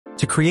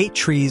To create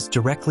trees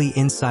directly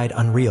inside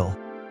Unreal,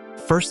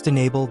 first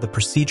enable the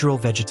Procedural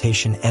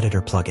Vegetation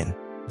Editor plugin.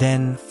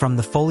 Then, from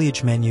the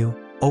Foliage menu,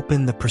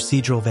 open the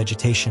Procedural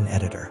Vegetation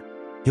Editor.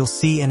 You'll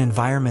see an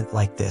environment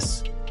like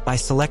this. By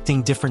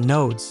selecting different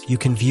nodes, you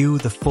can view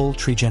the full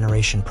tree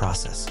generation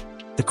process.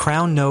 The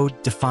crown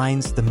node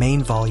defines the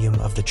main volume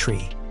of the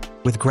tree.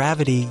 With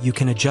gravity, you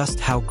can adjust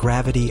how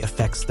gravity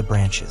affects the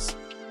branches.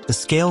 The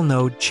scale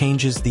node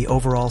changes the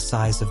overall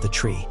size of the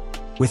tree.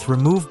 With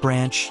Remove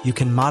Branch, you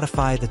can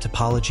modify the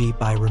topology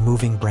by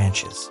removing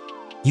branches.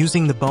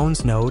 Using the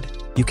Bones node,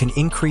 you can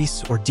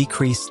increase or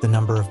decrease the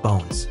number of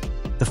bones.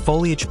 The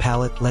Foliage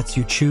palette lets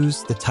you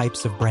choose the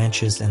types of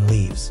branches and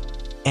leaves.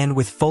 And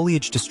with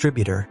Foliage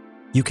Distributor,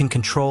 you can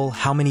control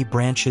how many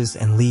branches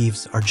and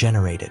leaves are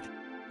generated.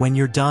 When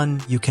you're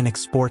done, you can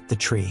export the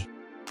tree.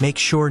 Make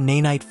sure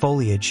Nanite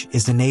Foliage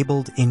is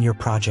enabled in your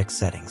project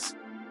settings.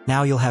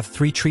 Now you'll have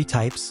 3 tree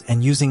types,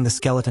 and using the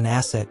skeleton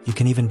asset, you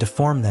can even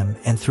deform them,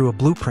 and through a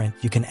blueprint,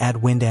 you can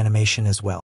add wind animation as well.